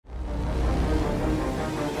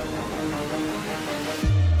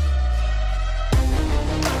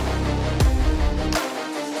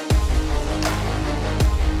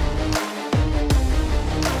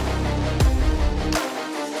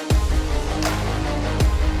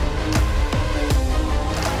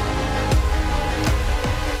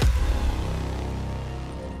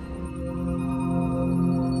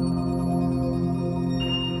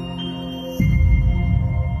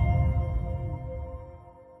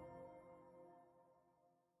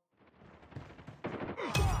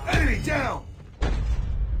Enemy down!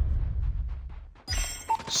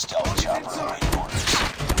 Stealth chopper awaiting orders.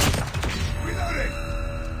 Reloading!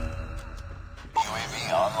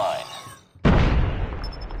 UAV online.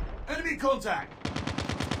 Enemy contact!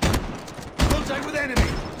 Contact with enemy!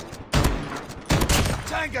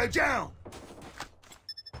 Tango down!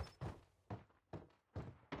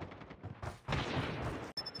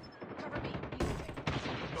 Cover me.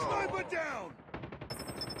 Sniper down!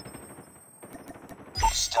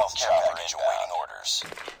 Stealth chopper awaiting orders.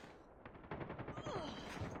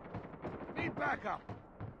 Need backup!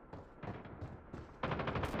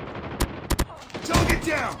 Target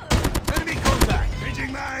down! Enemy contact!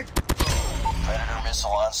 Changing mag! Predator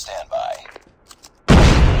missile on standby.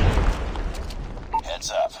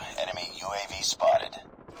 Heads up. Enemy UAV spotted.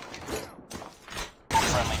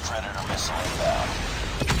 Friendly Predator missile inbound.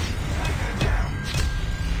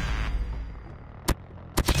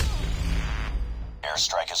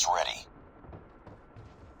 Airstrike is ready.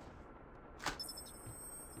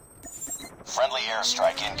 Friendly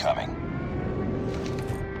airstrike incoming.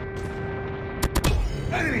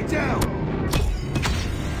 Enemy down!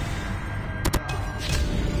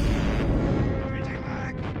 Changing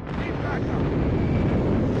mag! Need backup!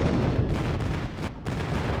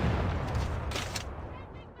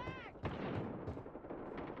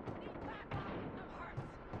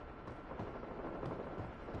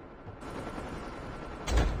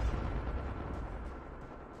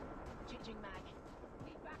 Changing mag.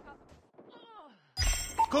 Need backup.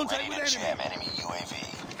 Contact Ready with to enemy! jam enemy UAV.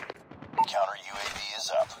 Counter UAV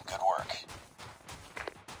is up. Good work.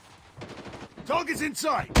 Target's in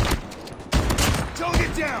sight!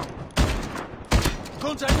 Target down!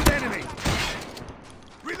 Contact with enemy!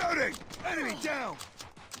 Reloading! Enemy down!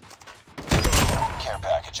 Care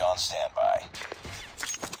package on standby.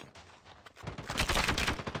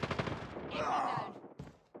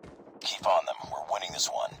 Keep on them. We're winning this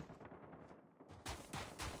one.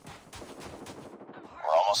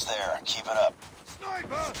 We're almost there. Keep it up.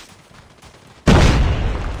 Sniper!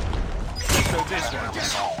 Predator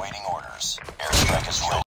missile awaiting orders. Airstrike is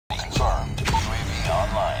ready. Confirmed. UAV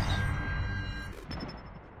online.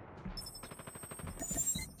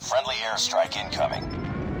 Friendly airstrike incoming.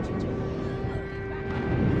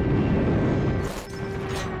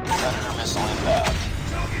 Predator missile inbound.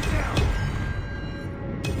 Target down!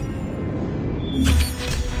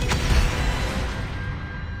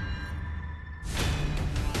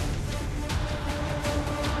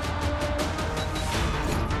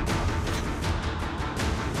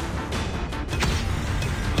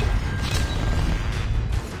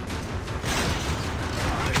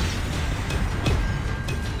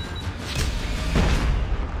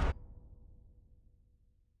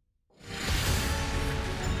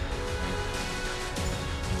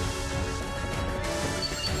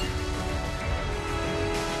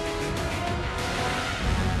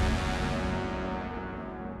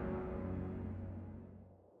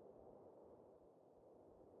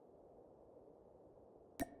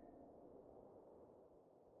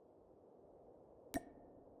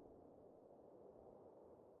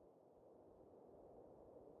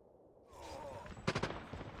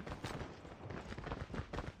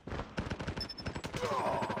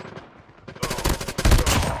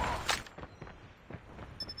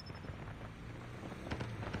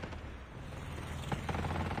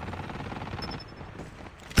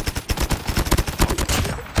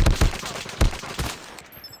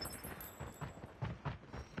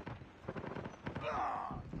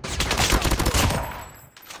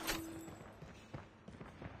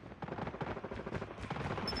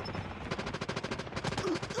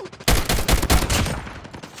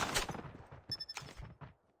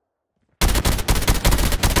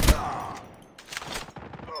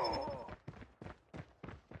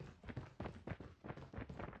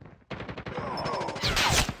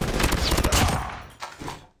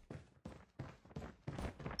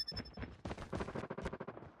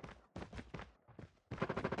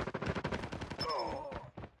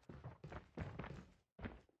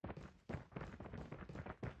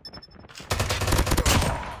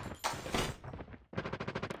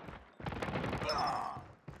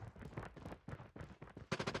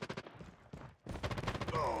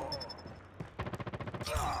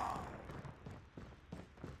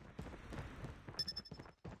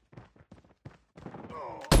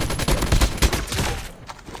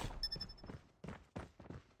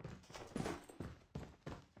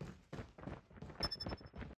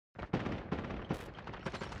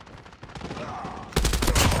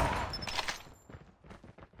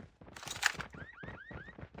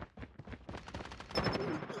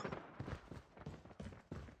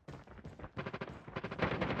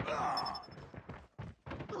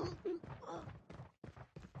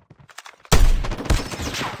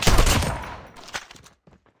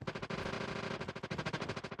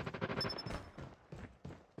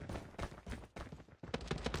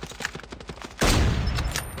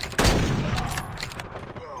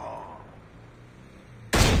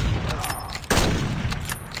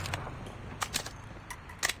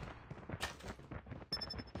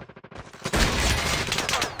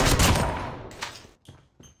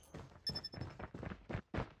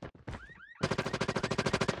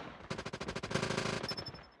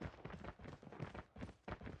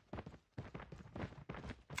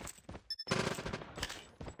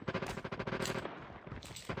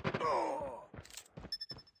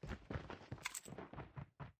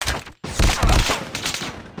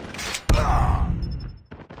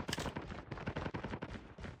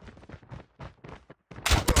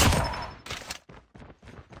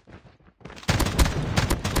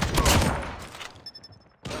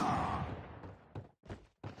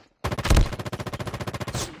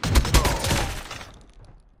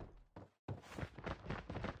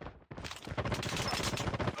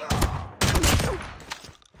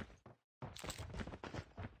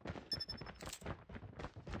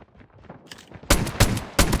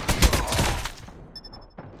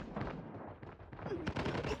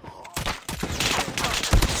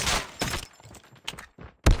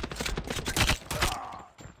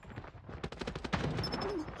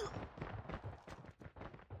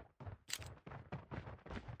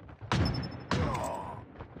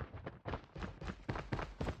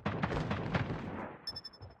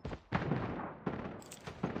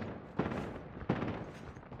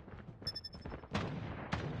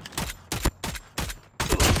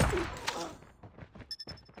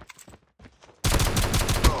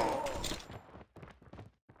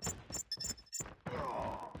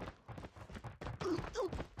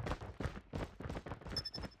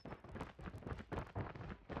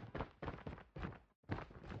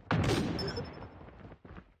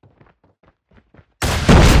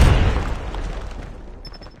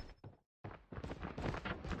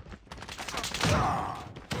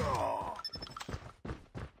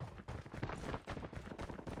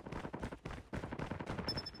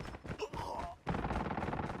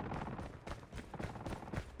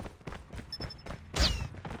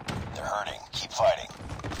 Keep fighting.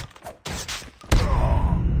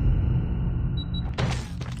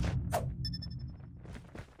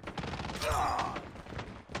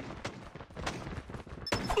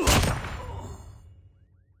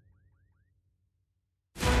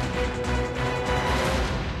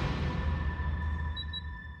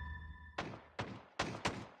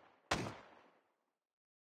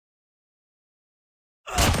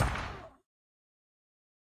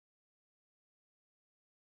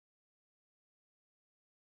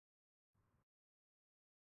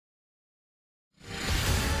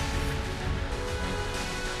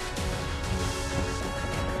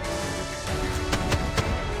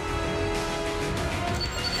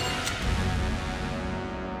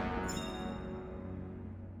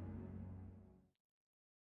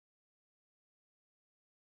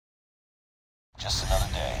 Just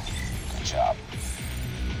another day. Good job.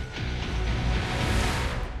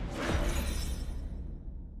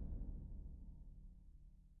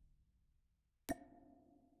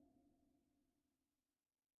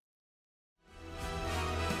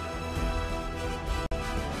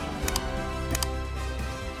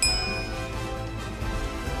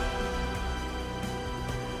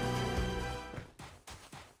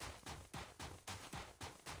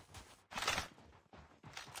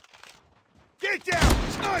 Get down!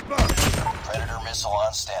 Sniper! Predator missile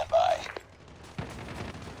on standby.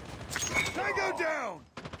 Tango down!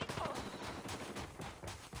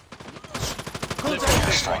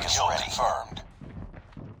 Airstrike is ready. Confirmed.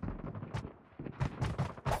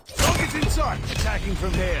 Target's in sight! Attacking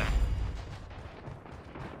from here.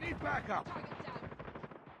 Need backup.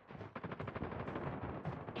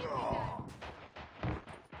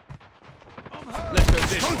 I'm hurt. Let's go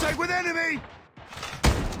this Contact with enemy!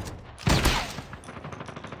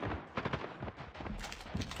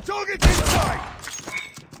 Target's in sight!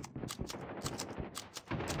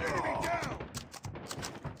 Enemy down!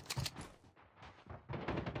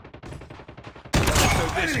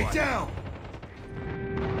 Enemy down!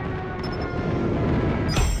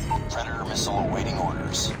 Predator missile awaiting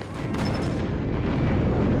orders.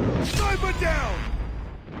 Sniper down!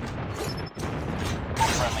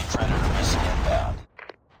 Friendly Predator missile inbound.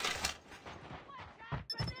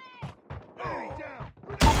 Enemy down!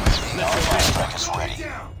 Airstrike is ready.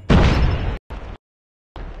 Down!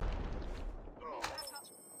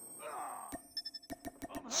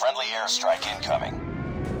 Friendly airstrike incoming.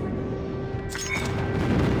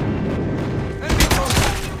 Enemy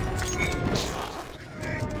contact!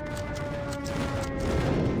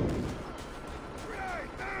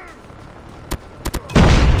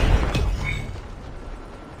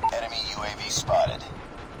 Enemy UAV spotted.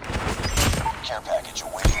 Care package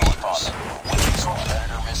awaiting orders.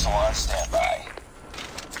 Predator missile on standby.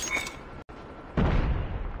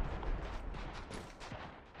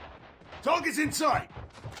 Target's in sight!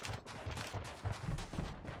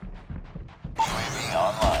 UAV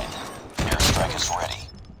online. Airstrike is ready.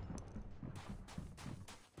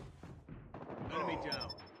 Enemy down.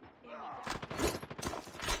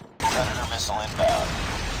 Predator missile inbound.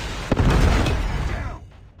 Down!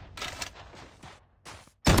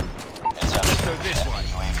 Heads up. go this Enemy way.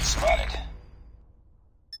 UAV spotted.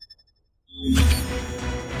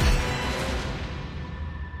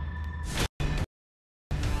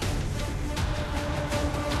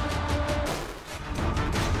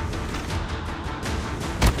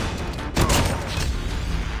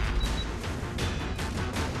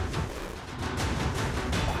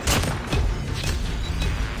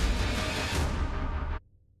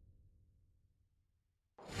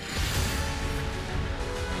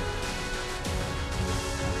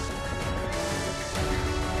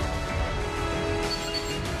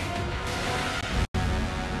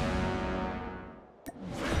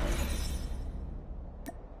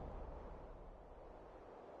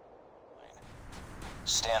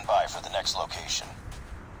 Stand by for the next location.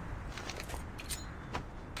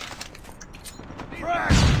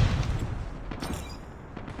 Frag!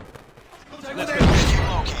 Let's go. HQ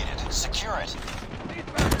located. Secure it.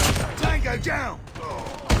 Tango down!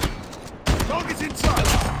 Target's in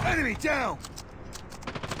sight! Enemy down!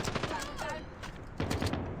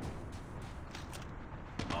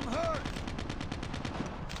 I'm hurt!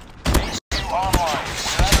 HQ online.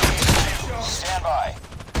 Stand by.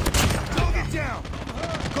 Target down!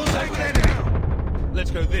 Contact with enemy!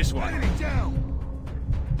 Let's go this way. Enemy down!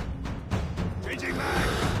 Changing mag!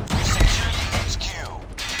 Secure the HQ.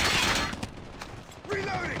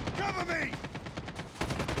 Reloading! Cover me!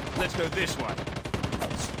 Let's go this way.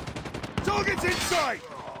 Target's in sight!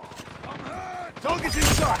 I'm hurt! Target's in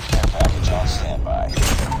sight! Care package on standby.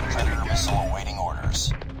 Predator missile awaiting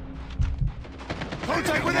orders.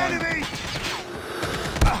 Contact with enemy!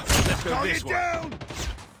 Let's go this Target way. down!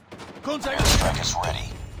 Contact. Airstrike is ready.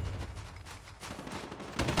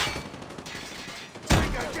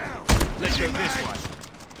 Tango down! Let's go Changing this mag. way.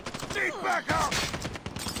 Need backup!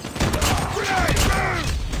 Grenade! Boom!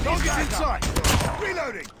 Target's in sight!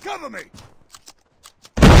 Reloading! Cover me!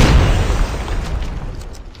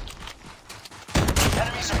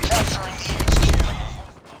 Enemies are capturing the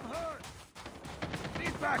I'm hurt!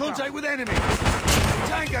 Need backup! Contact with enemy.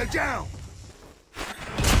 Tango down!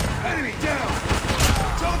 Enemy down!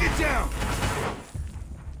 Target down!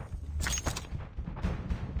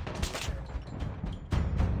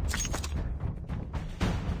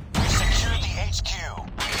 HQ. Secure the HQ.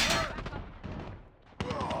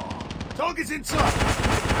 Target's in sight!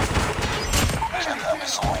 Enemy Jakob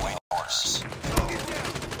is down! awaiting orders. Target down!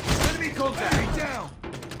 Enemy contact! Enemy down!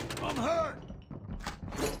 I'm hurt!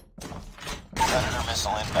 Predator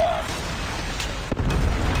missile inbound.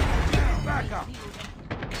 Down! Backup!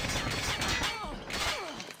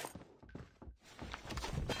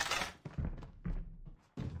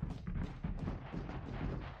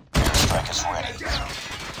 Airstrike is ready. Down!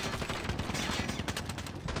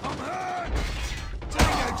 I'm hurt!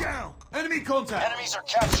 Tango down! Enemy contact! Enemies are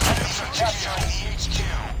capturing the HQ.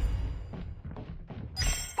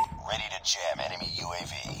 Ready to jam enemy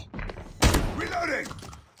UAV. Reloading!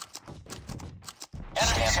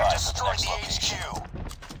 Enemies have destroyed the HQ.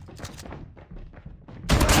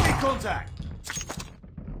 Enemy contact!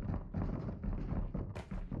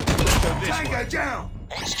 Let's go this Tango way. down!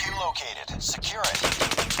 HQ located. Secure it.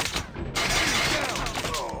 Enemy down!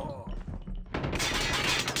 Oh.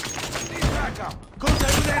 Need backup!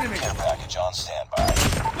 Contact with enemy! Care package on standby.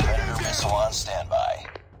 Predator missile on standby.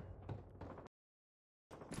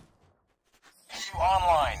 HQ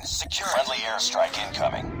online. Secure it. Friendly airstrike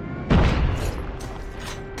incoming.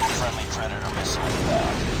 Friendly Predator missile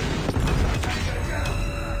inbound.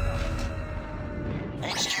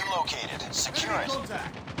 HQ located. Secure Enemy it.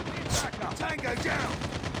 contact! Need backup! Tango down!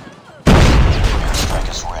 Airstrike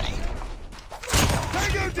is ready.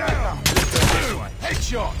 Tango down! Boom!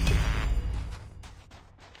 Headshot!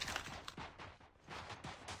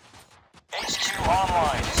 HQ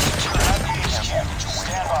online. Secure at the HQ.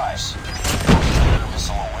 Stand by. Predator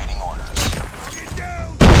missile awaiting orders. Target down!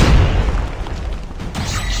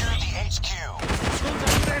 Secure the HQ.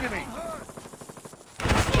 Contact with enemy!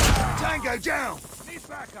 Tango down! Need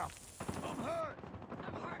backup! I'm hurt!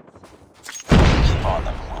 Keep on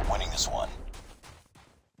them. We're winning this one.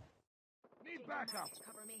 Need backup!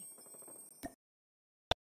 Cover me.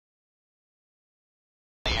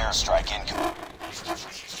 The airstrike incoming.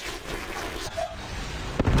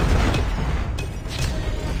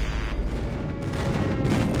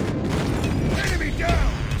 Enemy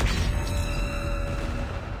down!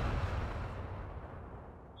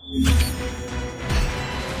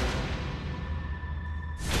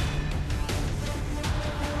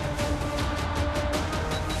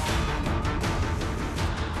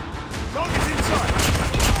 Target's inside!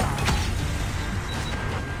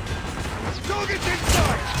 Target's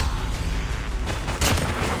inside!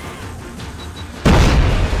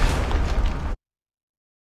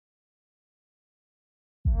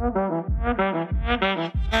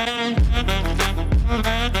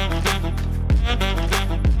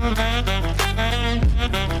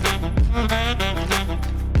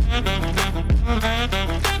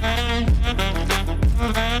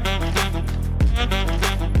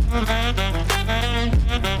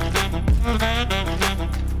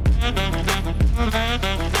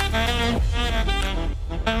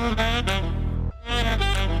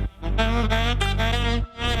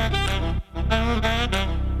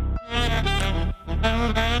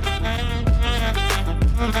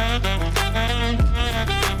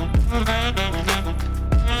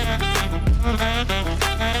 Thank you.